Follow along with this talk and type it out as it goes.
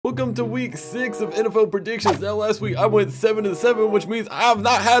Welcome to week 6 of NFL predictions. Now last week I went 7-7, which means I have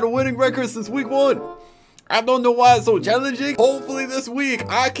not had a winning record since week 1. I don't know why it's so challenging. Hopefully this week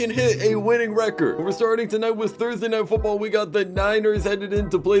I can hit a winning record. We're starting tonight with Thursday Night Football. We got the Niners headed in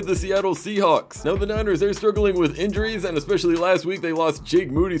to play the Seattle Seahawks. Now the Niners, they're struggling with injuries, and especially last week they lost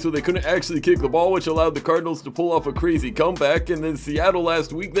Jake Moody, so they couldn't actually kick the ball, which allowed the Cardinals to pull off a crazy comeback. And then Seattle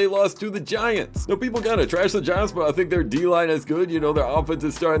last week, they lost to the Giants. Now people kind of trash the Giants, but I think their D-line is good. You know, their offense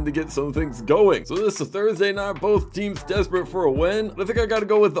is starting to get some things going. So this is Thursday night, both teams desperate for a win. I think I got to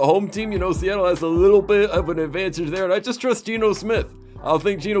go with the home team. You know, Seattle has a little bit of an advantage there, and I just trust Geno Smith. I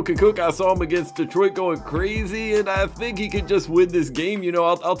think Geno can cook. I saw him against Detroit going crazy, and I think he could just win this game. You know,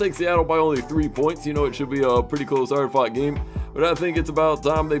 I'll take Seattle by only 3 points. You know, it should be a pretty close, hard-fought game, but I think it's about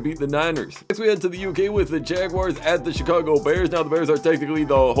time they beat the Niners. Next, we head to the UK with the Jaguars at the Chicago Bears. Now, the Bears are technically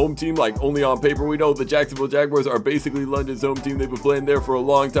the home team, like only on paper. We know the Jacksonville Jaguars are basically London's home team. They've been playing there for a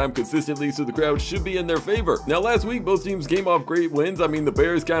long time consistently, so the crowd should be in their favor. Now, last week, both teams came off great wins. I mean, the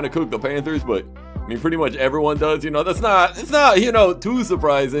Bears kind of cooked the Panthers, but I mean, pretty much everyone does, you know, it's not, you know, too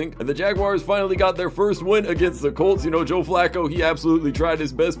surprising. And the Jaguars finally got their first win against the Colts. You know, Joe Flacco, he absolutely tried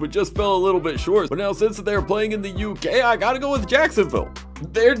his best, but just fell a little bit short. But now, since they're playing in the UK, I gotta go with Jacksonville.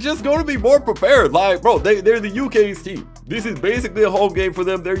 They're just going to be more prepared. Like, bro, they're the UK's team. This is basically a home game for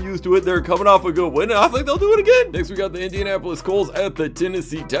them. They're used to it. They're coming off a good win, and I think they'll do it again. Next, we got the Indianapolis Colts at the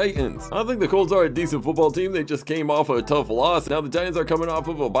Tennessee Titans. I think the Colts are a decent football team. They just came off a tough loss. Now, the Titans are coming off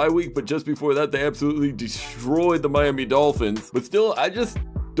of a bye week, but just before that, they absolutely destroyed the Miami Dolphins. But still, I just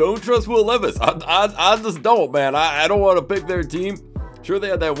don't trust Will Levis. I just don't, man. I don't want to pick their team. Sure, they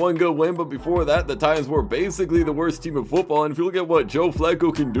had that one good win, but before that, the Titans were basically the worst team in football. And if you look at what Joe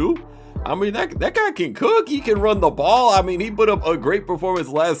Flacco can do, I mean, that guy can cook. He can run the ball. I mean, he put up a great performance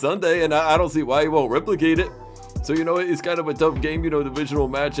last Sunday, and I don't see why he won't replicate it. So, you know, it's kind of a tough game, you know, divisional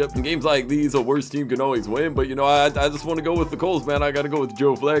matchup. In games like these, a worse team can always win. But, you know, I just want to go with the Colts, man. I got to go with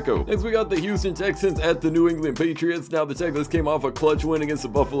Joe Flacco. Next, we got the Houston Texans at the New England Patriots. Now, the Texans came off a clutch win against the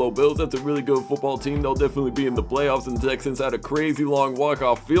Buffalo Bills. That's a really good football team. They'll definitely be in the playoffs. And the Texans had a crazy long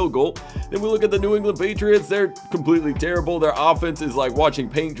walk-off field goal. Then we look at the New England Patriots. They're completely terrible. Their offense is like watching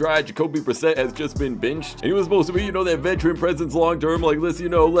paint dry. Jacoby Brissett has just been benched. And he was supposed to be, you know, that veteran presence long-term. Like, let's, you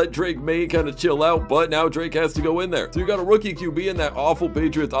know, let Drake May kind of chill out. But now Drake has to go in there. So you got a rookie QB in that awful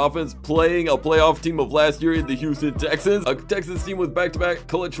Patriots offense playing a playoff team of last year in the Houston Texans. A Texans team with back-to-back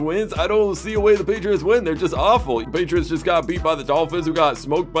clutch wins. I don't see a way the Patriots win. They're just awful. The Patriots just got beat by the Dolphins, who got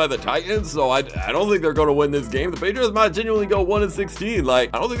smoked by the Titans. So I don't think they're going to win this game. The Patriots might genuinely go 1-16.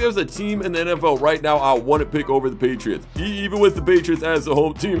 Like, I don't think there's a team in the NFL right now I want to pick over the Patriots. Even with the Patriots as the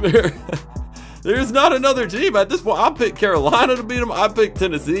home team there. There's not another team at this point. I picked Carolina to beat them. I picked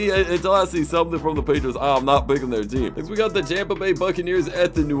Tennessee. Until I see something from the Patriots, I'm not picking their team. Next, we got the Tampa Bay Buccaneers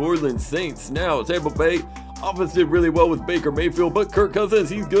at the New Orleans Saints. Now, Tampa Bay offense did really well with Baker Mayfield, but Kirk Cousins,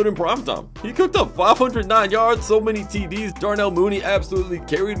 he's good in primetime. He cooked up 509 yards, so many TDs. Darnell Mooney absolutely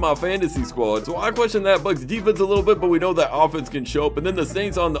carried my fantasy squad. So I question that Bucs defense a little bit, but we know that offense can show up. And then the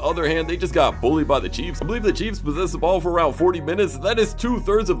Saints, on the other hand, they just got bullied by the Chiefs. I believe the Chiefs possessed the ball for around 40 minutes. That is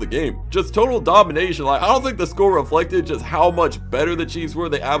 2/3 of the game. Just total domination. Like, I don't think the score reflected just how much better the Chiefs were.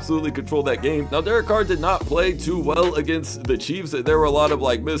 They absolutely controlled that game. Now, Derek Carr did not play too well against the Chiefs. There were a lot of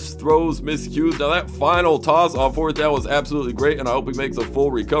like missed throws, miscues. Now, that final toss on 4th down was absolutely great, and I hope he makes a full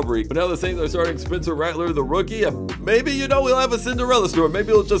recovery. But now the Saints are starting Spencer Rattler, the rookie, and maybe, you know, we'll have a Cinderella story.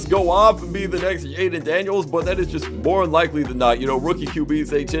 Maybe he'll just go off and be the next Jaden Daniels, but that is just more unlikely than not. You know, rookie QBs,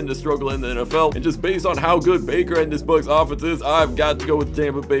 they tend to struggle in the NFL, and just based on how good Baker and this Bucs offense is, I've got to go with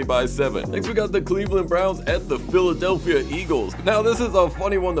Tampa Bay by 7. Next, we got the Cleveland Browns at the Philadelphia Eagles. Now, this is a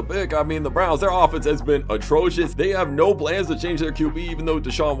funny one to pick. I mean, the Browns, their offense has been atrocious. They have no plans to change their QB, even though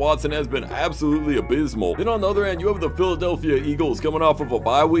Deshaun Watson has been absolutely abysmal. Then on the other hand, you have the Philadelphia Eagles coming off of a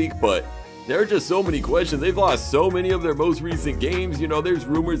bye week, but there are just so many questions. They've lost so many of their most recent games. You know, there's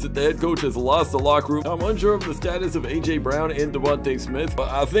rumors that the head coach has lost the locker room. I'm unsure of the status of A.J. Brown and Devontae Smith, but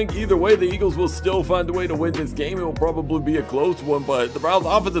I think either way, the Eagles will still find a way to win this game. It will probably be a close one, but the Browns'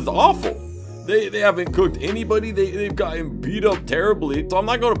 offense is awful. They haven't cooked anybody. They've gotten beat up terribly. So I'm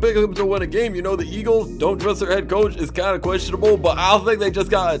not going to pick them to win a game. You know, the Eagles, don't trust their head coach. It's kind of questionable, but I don't think they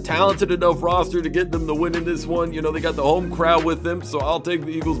just got a talented enough roster to get them to win in this one. You know, they got the home crowd with them, so I'll take the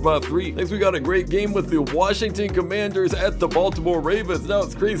Eagles by 3. Next, we got a great game with the Washington Commanders at the Baltimore Ravens. Now,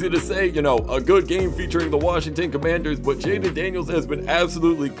 it's crazy to say, you know, a good game featuring the Washington Commanders, but Jaden Daniels has been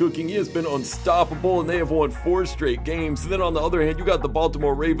absolutely cooking. He has been unstoppable, and they have won 4 straight games. And then on the other hand, you got the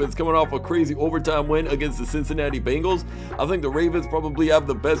Baltimore Ravens coming off a crazy overtime win against the Cincinnati Bengals. I think the Ravens probably have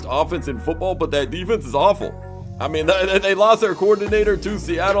the best offense in football, but that defense is awful. I mean, they lost their coordinator to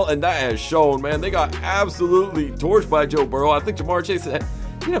Seattle, and that has shown, man. They got absolutely torched by Joe Burrow. I think Jamar Chase had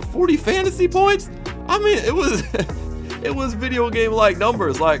 40 fantasy points. I mean, it was it was video game-like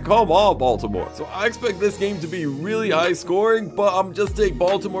numbers. Like, come on, Baltimore. So I expect this game to be really high scoring, but I'm just take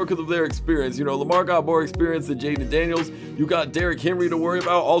Baltimore because of their experience. You know, Lamar got more experience than Jaden Daniels. You got Derrick Henry to worry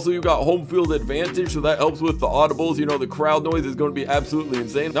about. Also, you got home field advantage, so that helps with the audibles. You know, the crowd noise is going to be absolutely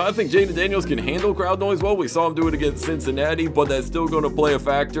insane. Now, I think Jaden Daniels can handle crowd noise well. We saw him do it against Cincinnati, but that's still going to play a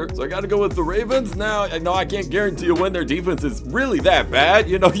factor. So I got to go with the Ravens. Now, I can't guarantee you when their defense is really that bad.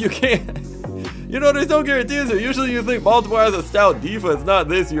 You know, you can't. You know, there's no guarantees here. Usually you think Baltimore has a stout defense, not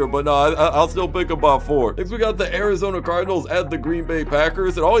this year, but no, I'll still pick them by 4. Next, we got the Arizona Cardinals at the Green Bay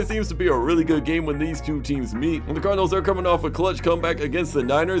Packers. It always seems to be a really good game when these two teams meet. And the Cardinals are coming off a clutch comeback against the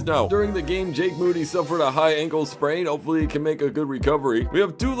Niners. Now, during the game, Jake Moody suffered a high ankle sprain. Hopefully, he can make a good recovery. We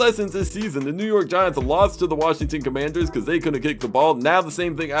have 2 lessons this season. The New York Giants lost to the Washington Commanders because they couldn't kick the ball. Now the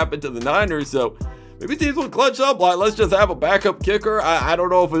same thing happened to the Niners, so maybe teams will clutch up, like let's just have a backup kicker. I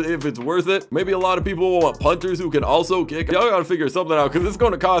don't know if it's worth it. Maybe a lot of people will want punters who can also kick. Y'all gotta figure something out because it's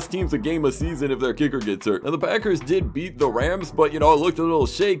going to cost teams a game a season if their kicker gets hurt. Now the Packers did beat the Rams, but you know, it looked a little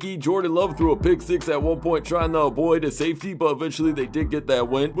shaky. Jordan Love threw a pick 6 at one point trying to avoid a safety, but eventually they did get that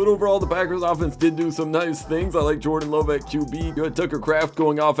win. But overall, the Packers offense did do some nice things. I like Jordan Love at QB. You had Tucker Kraft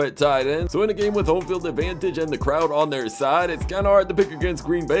going off at tight end. So in a game with home field advantage and the crowd on their side, it's kind of hard to pick against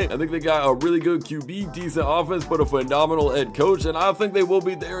Green Bay. I think they got a really good QB, decent offense, but a phenomenal head coach, and I think they will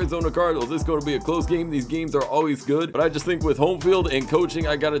beat the Arizona Cardinals. It's going to be a close game. These games are always good, but I just think with home field and coaching,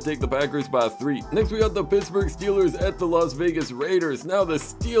 I got to take the Packers by 3. Next, we got the Pittsburgh Steelers at the Las Vegas Raiders. Now, the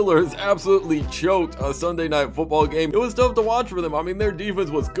Steelers absolutely choked a Sunday night football game. It was tough to watch for them. I mean, their defense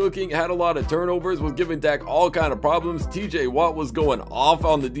was cooking, had a lot of turnovers, was giving Dak all kind of problems. TJ Watt was going off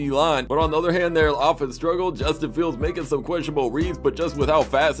on the D-line, but on the other hand, their offense struggled. Justin Fields making some questionable reads, but just with how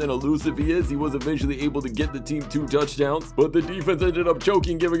fast and elusive he is, he was eventually able to get the team 2 touchdowns, but the defense ended up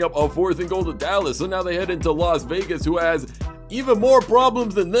choking, giving up a 4th and goal to Dallas. So now they head into Las Vegas, who has even more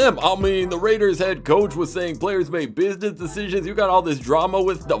problems than them. I mean, the Raiders head coach was saying players made business decisions. You got all this drama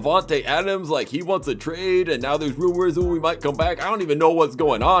with Devontae Adams, like he wants a trade, and now there's rumors that we might come back. I don't even know what's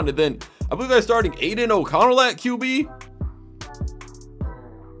going on. And then I believe they're starting Aiden O'Connell at QB.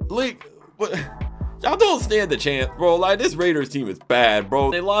 Like, what? Y'all don't stand a chance, bro. Like, this Raiders team is bad,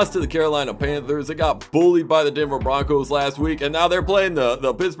 bro. They lost to the Carolina Panthers. They got bullied by the Denver Broncos last week, and now they're playing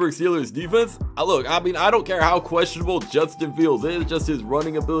the Pittsburgh Steelers defense. Look, I mean, I don't care how questionable Justin Fields is, just his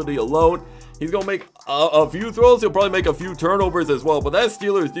running ability alone. He's going to make a few throws. He'll probably make a few turnovers as well. But that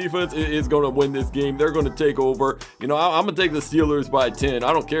Steelers defense is going to win this game. They're going to take over. You know, I'm going to take the Steelers by 10.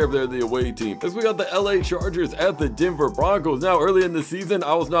 I don't care if they're the away team. Next, we got the LA Chargers at the Denver Broncos. Now, early in the season,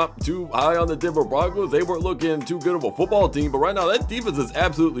 I was not too high on the Denver Broncos. They weren't looking too good of a football team. But right now, that defense has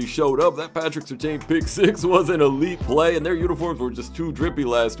absolutely showed up. That Patrick Surtain pick 6 was an elite play, and their uniforms were just too drippy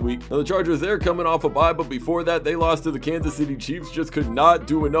last week. Now, the Chargers, they're coming off a bye, but before that, they lost to the Kansas City Chiefs. Just could not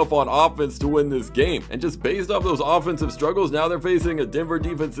do enough on offense to win this game. And just based off those offensive struggles, now they're facing a Denver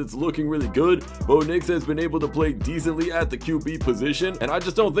defense that's looking really good. Bo Nix has been able to play decently at the QB position, and I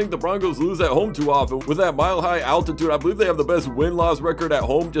just don't think the Broncos lose at home too often. With that mile-high altitude, I believe they have the best win-loss record at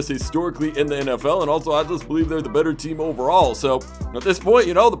home just historically in the NFL, and also I just believe they're the better team overall. So at this point,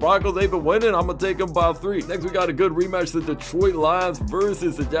 you know, the Broncos, they've been winning. I'm gonna take them by 3. Next, we got a good rematch, the Detroit Lions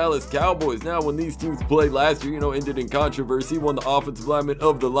versus the Dallas Cowboys. Now, when these teams played last year, you know, ended in controversy. One of the offensive linemen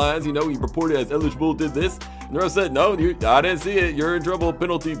of the Lions, you know, he reported as eligible, did this, and the rest said, no, I didn't see it, you're in trouble,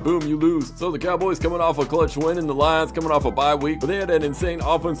 penalty, boom, you lose. So the Cowboys coming off a clutch win, and the Lions coming off a bye week, but they had an insane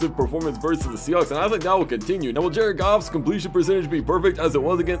offensive performance versus the Seahawks, and I think that will continue. Now, will Jared Goff's completion percentage be perfect as it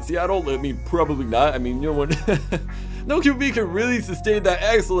was against Seattle? I mean, probably not. I mean, you know what? No QB can really sustain that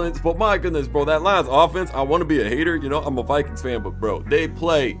excellence, but my goodness, bro, that Lions offense, I want to be a hater, you know, I'm a Vikings fan, but bro, they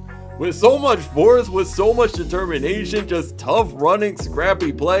play with so much force, with so much determination, just tough running,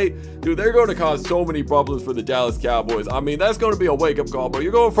 scrappy play. Dude, they're going to cause so many problems for the Dallas Cowboys. I mean, that's going to be a wake-up call, bro.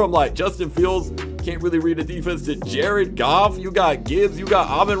 You're going from, like, Justin Fields, can't really read a defense, to Jared Goff. You got Gibbs. You got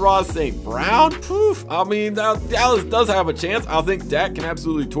Amon-Ra St. Brown. Poof. I mean, Dallas does have a chance. I think Dak can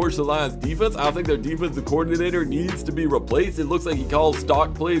absolutely torch the Lions defense. I think their defensive coordinator needs to be replaced. It looks like he calls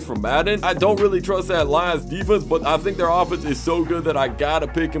stock plays from Madden. I don't really trust that Lions defense, but I think their offense is so good that I got to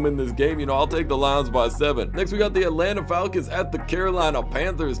pick him in this game. You know, I'll take the Lions by 7. Next, we got the Atlanta Falcons at the Carolina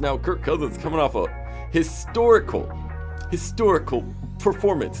Panthers. Now, Kirk Cousins coming off a historical historical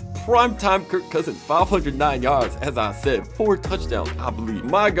performance. Primetime Kirk Cousins, 509 yards, as I said, 4 touchdowns, I believe.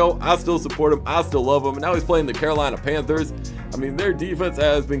 My go, I still support him, I still love him, and now he's playing the Carolina Panthers. I mean, their defense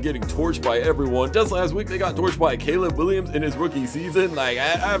has been getting torched by everyone. Just last week, they got torched by Caleb Williams in his rookie season. Like, I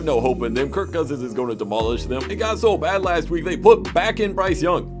have no hope in them. Kirk Cousins is going to demolish them. It got so bad last week, they put back in Bryce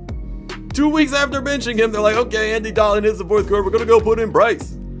Young. 2 weeks after benching him, they're like, okay, Andy Dalton is the 4th quarter, we're going to go put in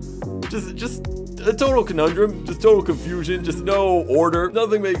Bryce. Just a total conundrum, just total confusion, just no order.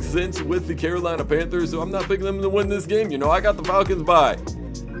 Nothing makes sense with the Carolina Panthers, so I'm not picking them to win this game. You know, I got the Falcons by.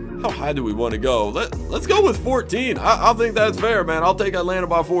 How high do we want to go? Let's go with 14. I think that's fair, man. I'll take Atlanta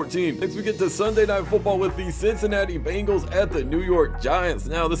by 14. Next, we get to Sunday Night Football with the Cincinnati Bengals at the New York Giants.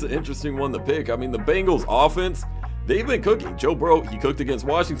 Now, this is an interesting one to pick. I mean, the Bengals offense, they've been cooking. Joe Burrow, he cooked against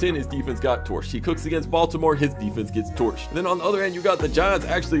Washington, his defense got torched. He cooks against Baltimore, his defense gets torched. And then on the other hand, you got the Giants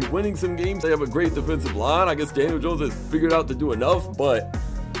actually winning some games. They have a great defensive line. I guess Daniel Jones has figured out to do enough, but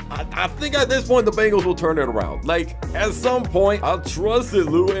I think at this point the Bengals will turn it around. Like, at some point, I trust that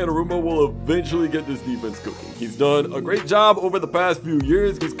Lou Anarumo will eventually get this defense cooking. He's done a great job over the past few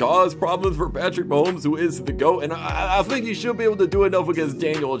years. He's caused problems for Patrick Mahomes, who is the GOAT, and I think he should be able to do enough against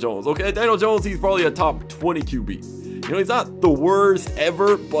Daniel Jones. Okay, Daniel Jones, he's probably a top 20 QB. You know, he's not the worst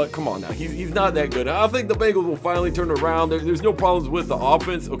ever, but come on now, he's not that good. I think the Bengals will finally turn around. There's no problems with the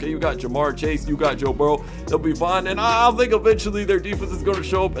offense. Okay, you got Jamar Chase, you got Joe Burrow. They'll be fine, and I think eventually their defense is going to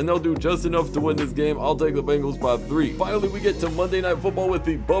show up, and they'll do just enough to win this game. I'll take the Bengals by 3. Finally, we get to Monday Night Football with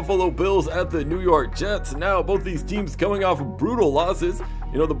the Buffalo Bills at the New York Jets. Now, both these teams coming off of brutal losses.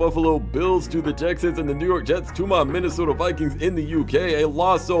 You know, the Buffalo Bills to the Texans and the New York Jets to my Minnesota Vikings in the UK. A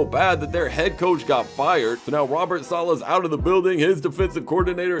loss so bad that their head coach got fired. So now Robert Saleh's out of the building. His defensive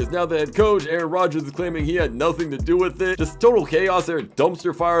coordinator is now the head coach. Aaron Rodgers is claiming he had nothing to do with it. Just total chaos there.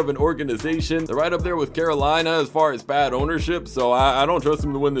 Dumpster fire of an organization. They're right up there with Carolina as far as bad ownership. So I don't trust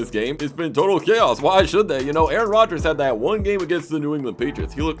them to win this game. It's been total chaos. Why should they? You know, Aaron Rodgers had that one game against the New England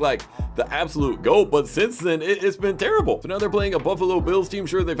Patriots. He looked like the absolute GOAT, but since then, it's been terrible. So now they're playing a Buffalo Bills team.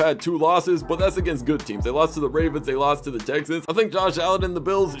 Sure, they've had 2 losses, but that's against good teams. They lost to the Ravens, they lost to the Texans. I think Josh Allen and the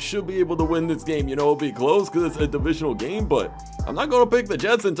Bills should be able to win this game. You know, it'll be close because it's a divisional game, but I'm not going to pick the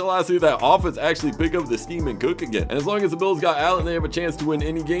Jets until I see that offense actually pick up the steam and cook again. And as long as the Bills got Allen, they have a chance to win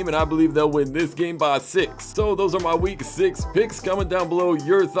any game, and I believe they'll win this game by 6. So those are my week 6 picks. Comment down below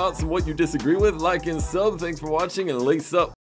your thoughts and what you disagree with. Like and sub. Thanks for watching, and lace up.